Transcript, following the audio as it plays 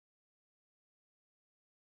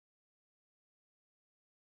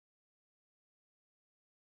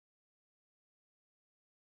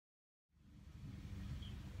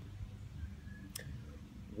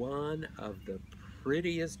one of the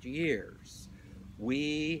prettiest years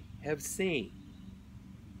we have seen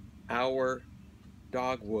our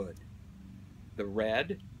dogwood, the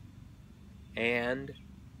red and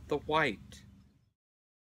the white.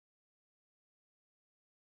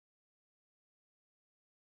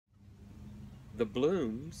 The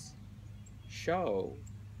blooms show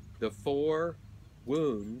the 4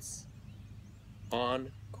 wounds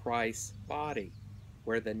on Christ's body,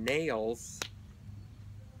 where the nails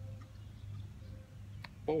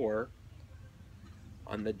bore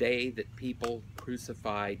on the day that people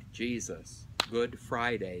crucified Jesus, Good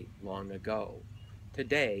Friday, long ago.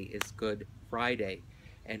 Today is Good Friday,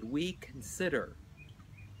 and we consider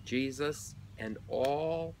Jesus and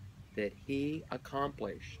all that he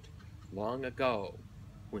accomplished long ago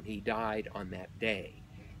when he died on that day.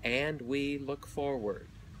 And we look forward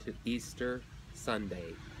to Easter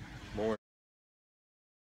Sunday morning.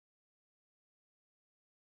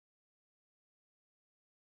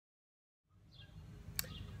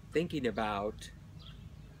 Thinking about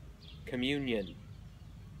communion.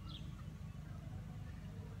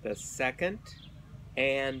 The second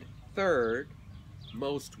and third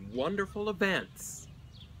most wonderful events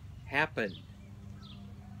happened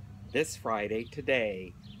this Friday,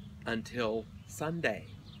 today, until Sunday.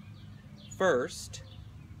 First,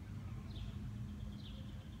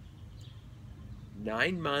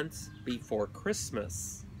 9 months before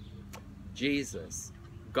Christmas, Jesus,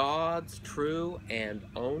 God's true and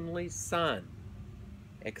only Son,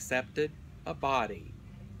 accepted a body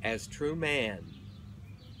as true man.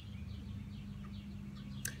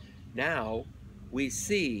 Now we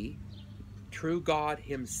see true God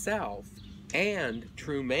himself and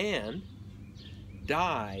true man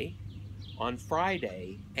die on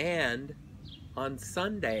Friday, and on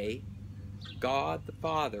Sunday God the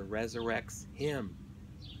Father resurrects him.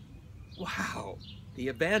 Wow, the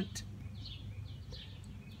event.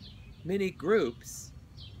 Many groups,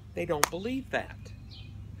 they don't believe that.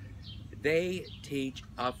 They teach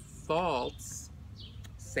a false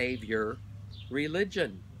Savior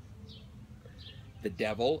religion. The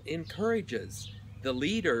devil encourages the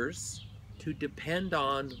leaders to depend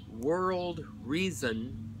on world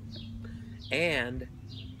reason, and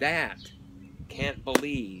that can't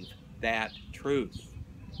believe that truth.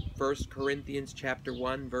 1 Corinthians chapter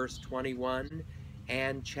 1 verse 21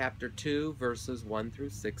 and chapter 2 verses 1 through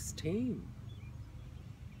 16.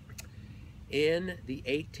 In the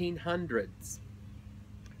 1800s,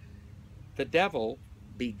 the devil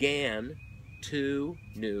began 2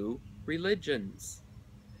 new religions: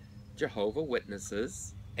 Jehovah's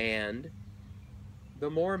Witnesses and the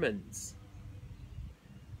Mormons,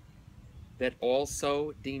 that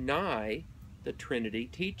also deny the Trinity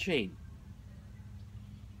teaching.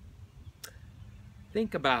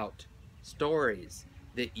 Think about stories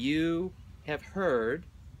that you have heard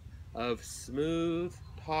of smooth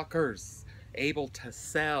talkers able to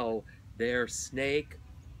sell their snake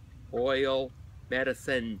oil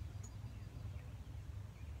medicine.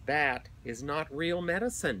 That is not real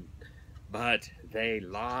medicine, but they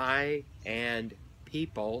lie and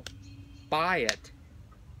people buy it.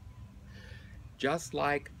 Just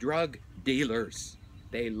like drug dealers,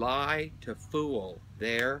 they lie to fool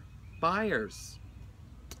their buyers.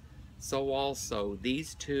 So also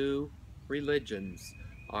these 2 religions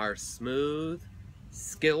are smooth,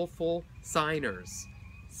 skillful signers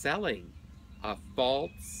selling a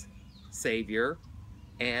false Savior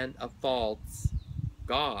and a false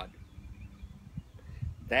God.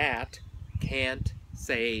 That can't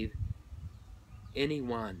save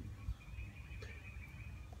anyone.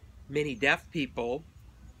 Many deaf people,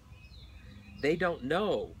 they don't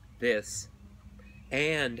know this,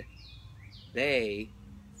 and they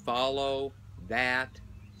follow that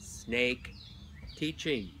snake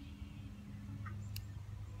teaching.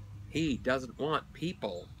 He doesn't want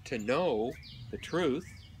people to know the truth,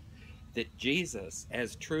 that Jesus,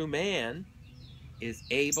 as true man, is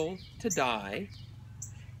able to die,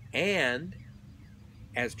 and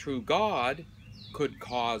as true God could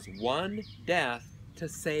cause one death to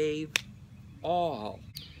save all.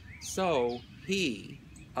 So he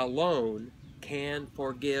alone can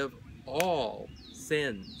forgive all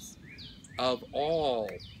sins of all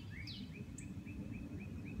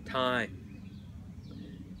time.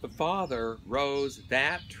 The Father rose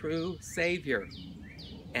that true Savior,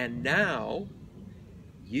 and now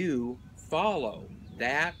you follow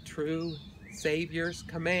that true Savior's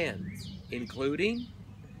commands, including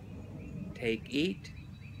take, eat,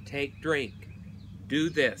 take, drink. Do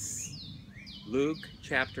this. Luke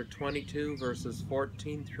chapter 22 verses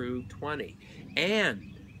 14 through 20.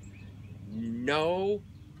 And know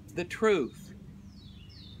the truth,